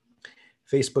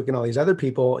Facebook and all these other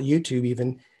people, YouTube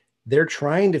even, they're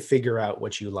trying to figure out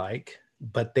what you like,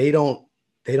 but they don't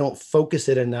focus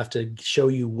it enough to show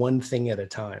you one thing at a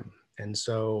time. And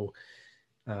so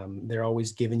they're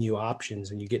always giving you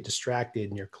options, and you get distracted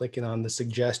and you're clicking on the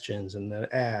suggestions and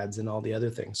the ads and all the other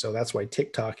things. So that's why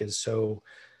TikTok is so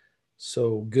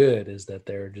good, is that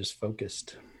they're just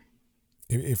focused.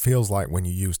 It feels like when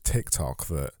you use TikTok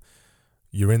that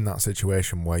you're in that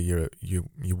situation where you're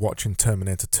watching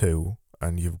Terminator 2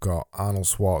 and you've got Arnold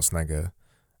Schwarzenegger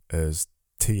as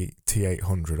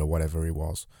T-800 or whatever he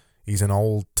was. He's an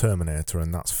old Terminator,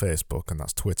 and that's Facebook and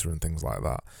that's Twitter and things like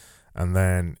that. And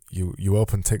then you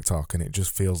open TikTok and it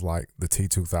just feels like the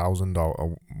T-2000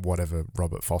 or whatever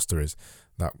Robert Foster is,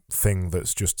 that thing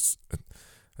that's just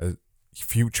a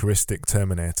futuristic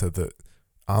Terminator that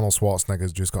Arnold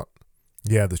Schwarzenegger's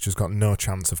that's just got no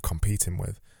chance of competing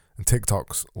with. And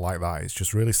TikTok's like that. It's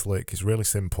just really slick. It's really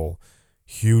simple,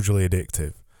 hugely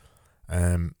addictive,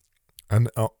 and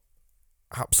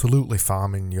absolutely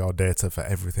farming your data for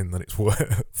everything that it's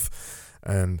worth.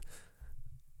 And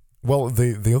well,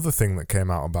 the other thing that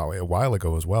came out about it a while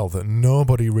ago as well, that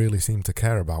nobody really seemed to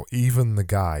care about, even the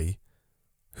guy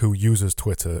who uses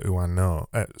Twitter,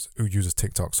 who uses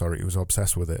TikTok, who's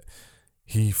obsessed with it,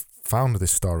 he found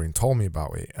this story and told me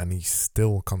about it, and he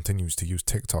still continues to use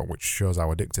TikTok, which shows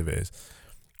how addictive it is.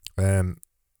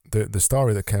 The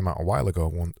story that came out a while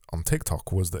ago on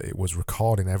TikTok was that it was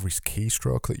recording every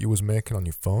keystroke that you was making on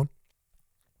your phone,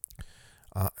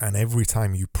 and every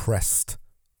time you pressed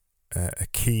a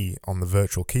key on the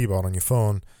virtual keyboard on your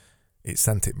phone, it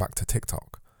sent it back to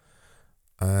TikTok.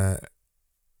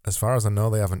 As far as I know,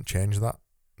 they haven't changed that.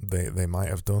 they might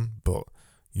have done, but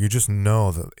you just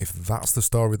know that if that's the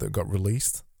story that got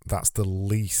released, that's the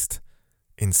least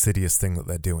insidious thing that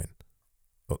they're doing,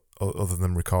 other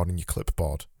than recording your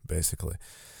clipboard, basically.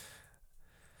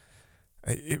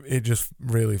 It just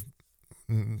really,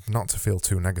 not to feel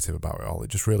too negative about it all, it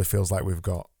just really feels like we've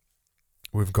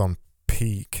gone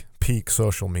peak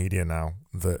social media now,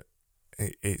 that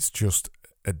it's just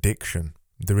addiction.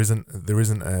 There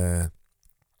isn't a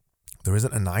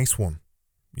nice one.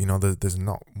 You know, there's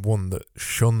not one that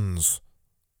shuns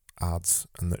ads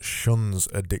and that shuns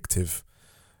addictive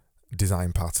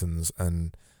design patterns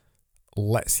and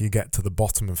lets you get to the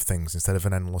bottom of things instead of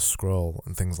an endless scroll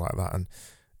and things like that. And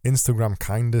Instagram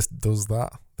kind of does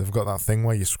that. They've got that thing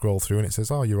where you scroll through and it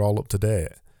says, "Oh, you're all up to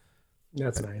date."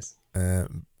 That's nice.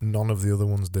 None of the other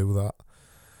ones do that.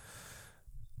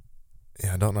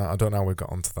 Yeah, I don't know how we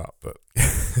got onto that, but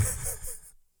It's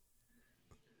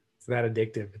that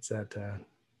addictive. It's that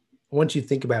once you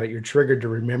think about it, you're triggered to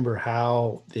remember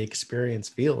how the experience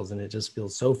feels, and it just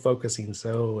feels so focusing,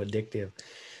 so addictive.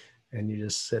 And you're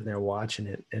just sitting there watching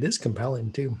it. It is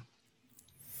compelling too.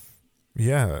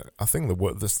 yeah, I think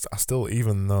I still,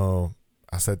 even though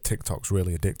I said TikTok's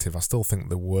really addictive, I still think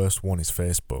the worst one is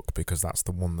Facebook, because that's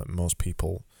the one that most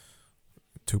people,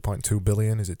 2.2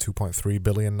 billion, is it 2.3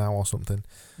 billion now or something?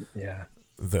 Yeah.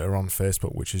 That are on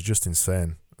Facebook, which is just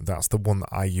insane. That's the one that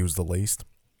I use the least.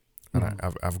 And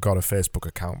I've got a Facebook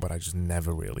account, but I just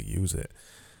never really use it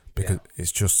because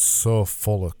it's just so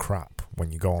full of crap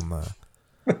when you go on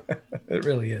there. It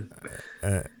really is.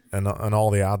 And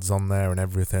all the ads on there and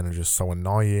everything are just so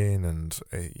annoying, and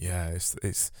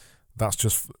it's that's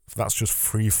just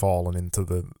free falling into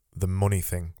the money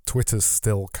thing. Twitter's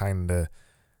still kind of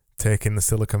taking the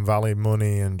Silicon Valley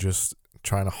money and just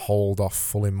trying to hold off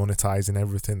fully monetizing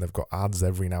everything. They've got ads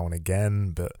every now and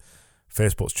again, but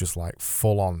Facebook's just like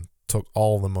full on took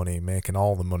all the money, making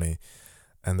all the money,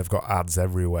 and they've got ads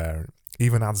everywhere,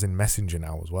 even ads in Messenger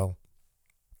now as well.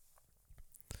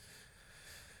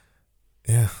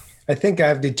 Yeah. I think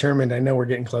I've determined, I know we're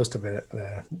getting close to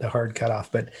the hard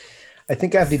cutoff, but I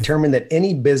think I've determined that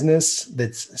any business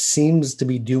that seems to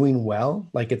be doing well,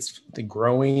 like it's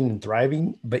growing and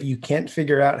thriving, but you can't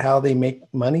figure out how they make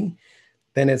money,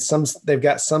 then they've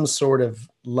got some sort of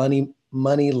money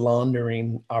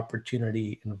laundering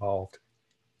opportunity involved.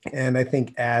 And I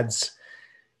think ads,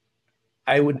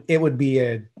 it would be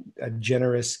a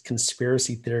generous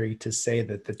conspiracy theory to say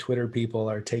that the Twitter people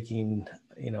are taking,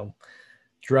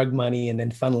 drug money and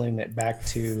then funneling it back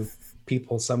to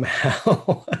people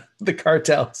somehow, the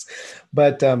cartels.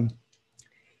 But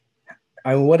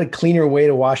what a cleaner way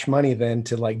to wash money than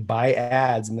to like buy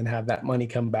ads and then have that money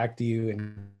come back to you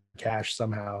in cash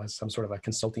somehow as some sort of a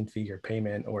consulting fee or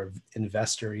payment or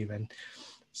investor even.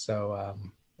 So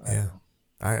yeah,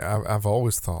 I've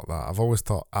always thought that. I've always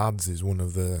thought ads is one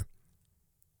of the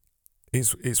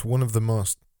it's one of the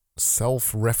most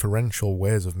self-referential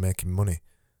ways of making money.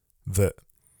 That,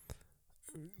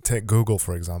 take Google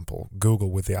for example. Google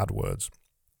with the AdWords.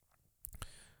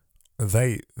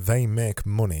 They make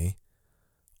money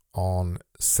on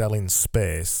selling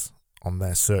space on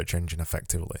their search engine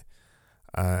effectively,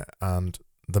 and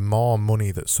the more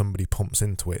money that somebody pumps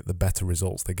into it, the better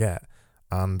results they get,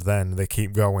 and then they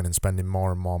keep going and spending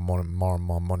more and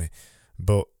more money.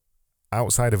 But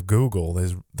outside of Google,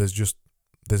 there's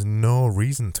no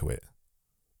reason to it.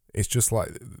 It's just like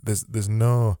there's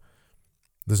no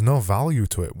value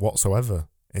to it whatsoever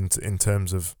in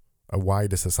terms of a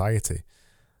wider society.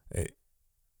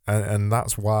 And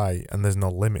that's why, and there's no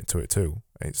limit to it too.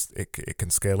 It can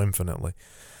scale infinitely.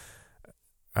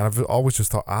 And I've always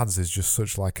just thought ads is just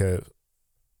such like a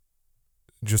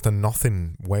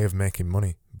nothing way of making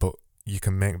money, but you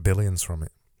can make billions from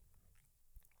it.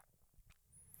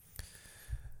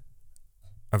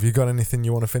 Have you got anything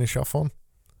you want to finish off on?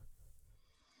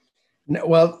 No,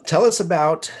 well, tell us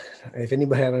about, if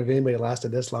anybody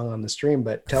lasted this long on the stream,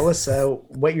 but tell us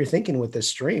what you're thinking with this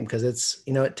stream, because it's,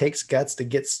 it takes guts to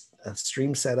get a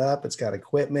stream set up. It's got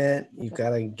equipment. You've got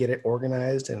to get it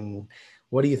organized. And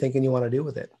what are you thinking you want to do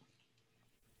with it?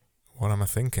 What am I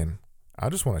thinking? I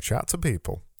just want to chat to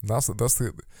people. That's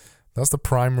the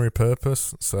primary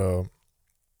purpose. So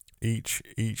each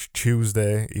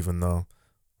Tuesday, even though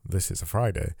this is a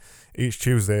Friday, each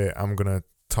Tuesday I'm gonna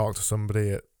talk to somebody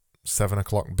at 7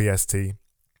 o'clock BST,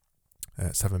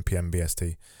 7 p.m.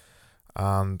 BST,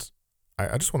 and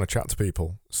I just want to chat to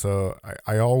people. So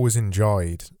I always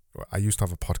enjoyed. I used to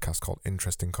have a podcast called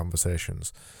Interesting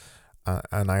Conversations,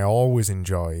 and I always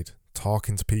enjoyed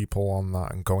talking to people on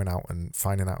that and going out and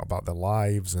finding out about their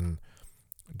lives and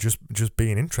just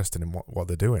being interested in what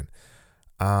they're doing.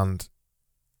 And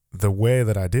the way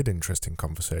that I did interesting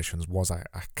conversations was I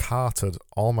carted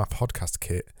all my podcast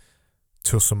kit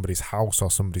to somebody's house or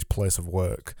somebody's place of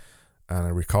work, and I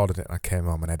recorded it and I came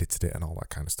home and edited it and all that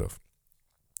kind of stuff.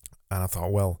 And I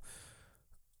thought, well,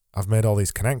 I've made all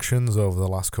these connections over the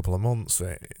last couple of months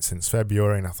since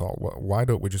February, and I thought, well, why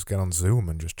don't we just get on Zoom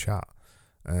and just chat?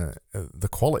 The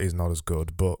quality is not as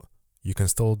good, but you can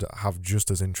still have just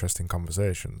as interesting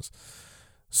conversations.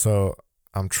 So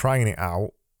I'm trying it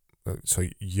out. So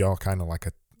you're kind of like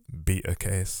a beta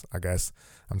case, I guess.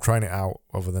 I'm trying it out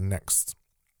over the next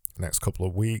couple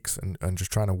of weeks and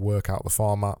just trying to work out the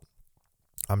format.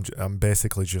 I'm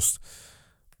basically just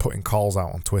putting calls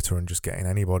out on Twitter and just getting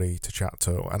anybody to chat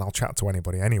to, and I'll chat to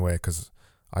anybody anyway, because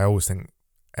I always think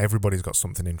everybody's got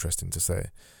something interesting to say.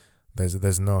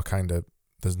 There's no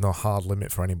hard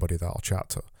limit for anybody that I'll chat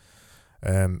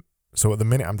to. So at the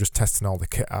minute I'm just testing all the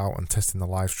kit out and testing the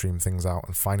live stream things out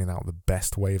and finding out the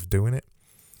best way of doing it.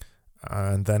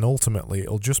 And then ultimately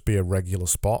it'll just be a regular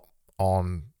spot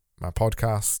on my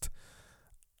podcast.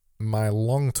 My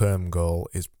long-term goal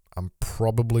is I'm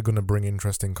probably going to bring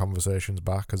interesting conversations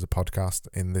back as a podcast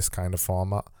in this kind of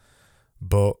format,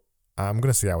 but I'm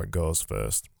going to see how it goes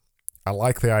first. I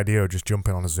like the idea of just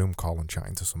jumping on a Zoom call and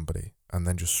chatting to somebody and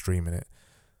then just streaming it.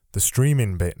 The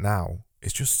streaming bit now,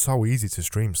 it's just so easy to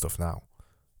stream stuff now.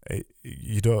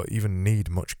 You don't even need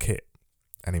much kit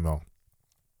anymore.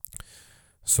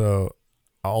 So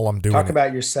all I'm doing... Talk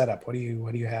about your setup. What do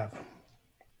you have?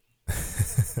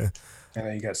 I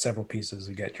know you got several pieces.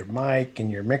 You got your mic and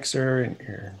your mixer and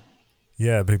your...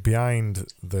 Yeah, but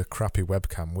behind the crappy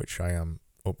webcam, which I am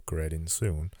upgrading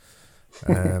soon.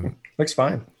 Looks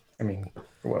fine. I mean,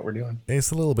 for what we're doing.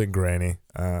 It's a little bit grainy.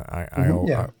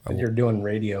 You're doing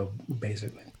radio,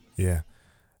 basically. Yeah.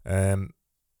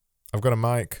 I've got a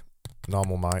mic,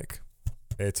 normal mic,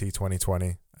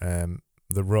 AT2020.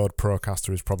 The Rode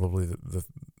Procaster is probably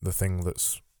the thing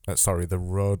that's... the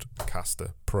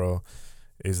Rodecaster Pro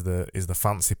is the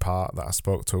fancy part that I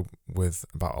spoke to with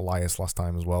about Elias last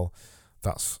time as well.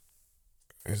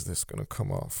 Is this going to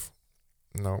come off?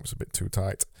 No, it's a bit too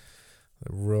tight.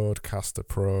 The Rodecaster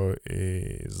Pro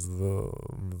is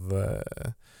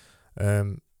there.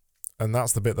 And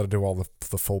that's the bit that I do all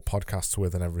the full podcasts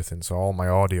with and everything. So all my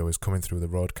audio is coming through the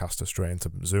Rodecaster straight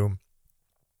into Zoom.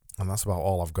 And that's about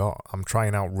all I've got. I'm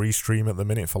trying out Restream at the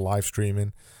minute for live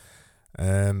streaming.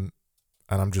 And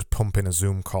I'm just pumping a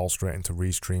Zoom call straight into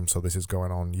Restream. So this is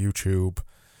going on YouTube.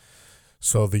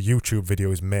 So the YouTube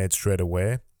video is made straight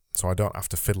away. So I don't have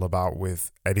to fiddle about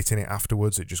with editing it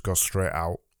afterwards. It just goes straight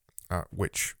out,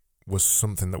 which was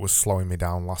something that was slowing me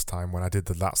down last time when I did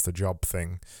the That's the Job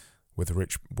thing with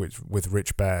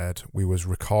Rich Baird. We was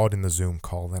recording the Zoom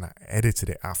call, then I edited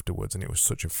it afterwards, and it was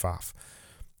such a faff.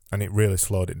 And it really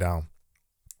slowed it down.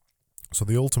 So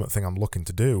the ultimate thing I'm looking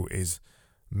to do is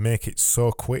make it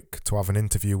so quick to have an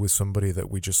interview with somebody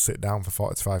that we just sit down for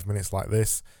 45 minutes like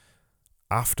this.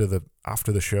 After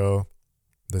the show,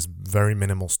 there's very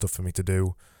minimal stuff for me to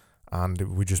do, and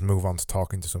we just move on to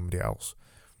talking to somebody else.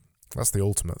 That's the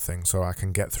ultimate thing, so I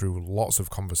can get through lots of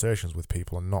conversations with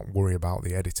people and not worry about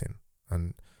the editing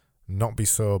and not be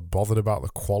so bothered about the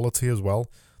quality as well.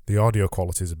 The audio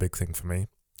quality is a big thing for me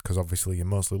because obviously you're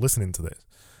mostly listening to this,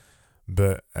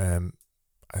 but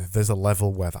there's a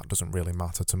level where that doesn't really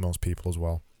matter to most people as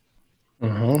well.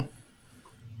 Mm-hmm.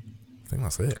 I think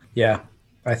that's it. Yeah,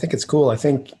 I think it's cool. I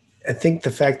think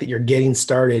the fact that you're getting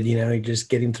started, you're just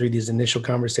getting through these initial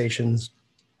conversations.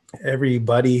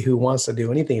 Everybody who wants to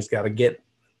do anything has got to get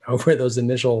over those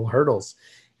initial hurdles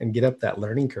and get up that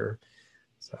learning curve.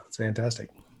 So it's fantastic.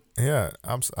 Yeah,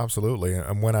 absolutely.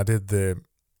 And when I did the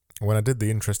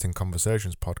Interesting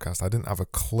Conversations podcast, I didn't have a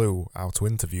clue how to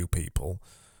interview people.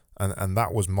 And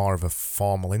that was more of a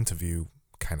formal interview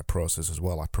kind of process as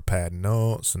well. I prepared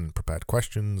notes and prepared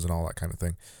questions and all that kind of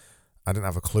thing. I didn't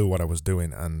have a clue what I was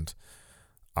doing. And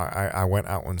I went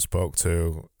out and spoke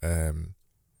to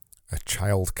a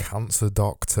child cancer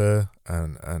doctor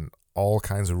and all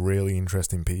kinds of really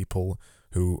interesting people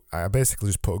who I basically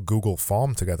just put a Google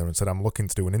form together and said, I'm looking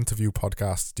to do an interview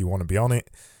podcast. Do you want to be on it?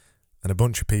 And a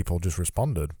bunch of people just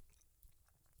responded.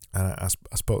 And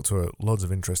I spoke to loads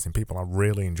of interesting people. I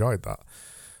really enjoyed that.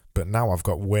 But now I've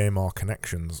got way more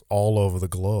connections all over the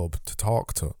globe to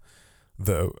talk to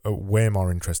that are way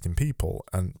more interesting people.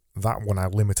 And that one I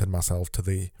limited myself to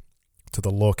the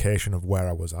location of where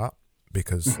I was at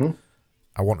because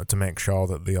I wanted to make sure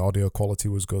that the audio quality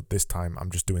was good. This time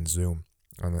I'm just doing Zoom.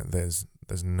 And there's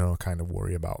no kind of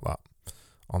worry about that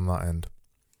on that end.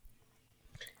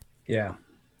 Yeah.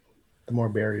 The more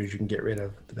barriers you can get rid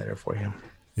of, the better for you.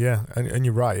 Yeah, and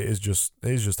you're right. It is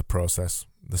just a process.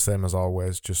 The same as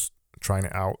always. Just trying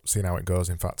it out, seeing how it goes.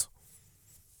 In fact,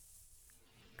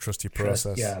 trust your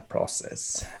process.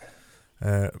 Process.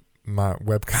 My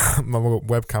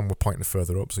webcam were pointing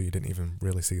further up, so you didn't even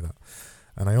really see that.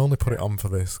 And I only put it on for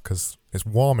this because it's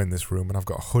warm in this room, and I've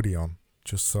got a hoodie on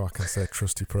just so I can say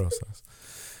trust your process.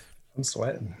 I'm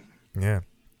sweating. Yeah.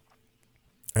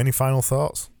 Any final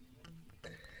thoughts?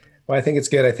 Well, I think it's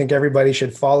good. I think everybody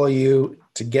should follow you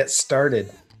to get started.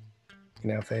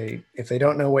 If they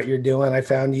don't know what you're doing, I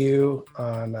found you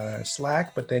on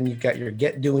Slack, but then you've got your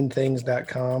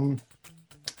getdoingthings.com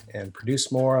and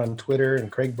Produce More on Twitter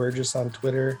and Craig Burgess on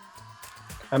Twitter.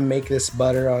 I'm Make This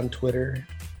Butter on Twitter.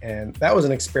 And that was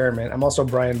an experiment. I'm also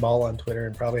Brian Ball on Twitter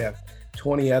and probably have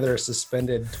 20 other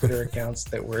suspended Twitter accounts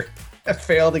that were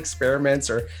failed experiments,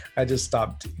 or I just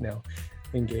stopped,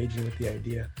 engaging with the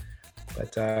idea.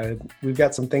 But we've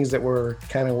got some things that we're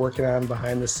kind of working on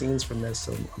behind the scenes from this,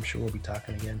 so I'm sure we'll be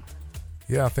talking again.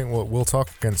 Yeah, I think we'll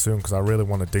talk again soon because I really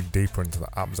want to dig deeper into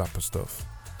the App Zapper stuff.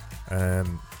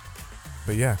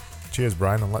 But yeah, cheers,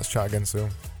 Brian, and let's chat again soon.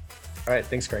 All right,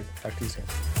 thanks, Craig. Talk to you soon.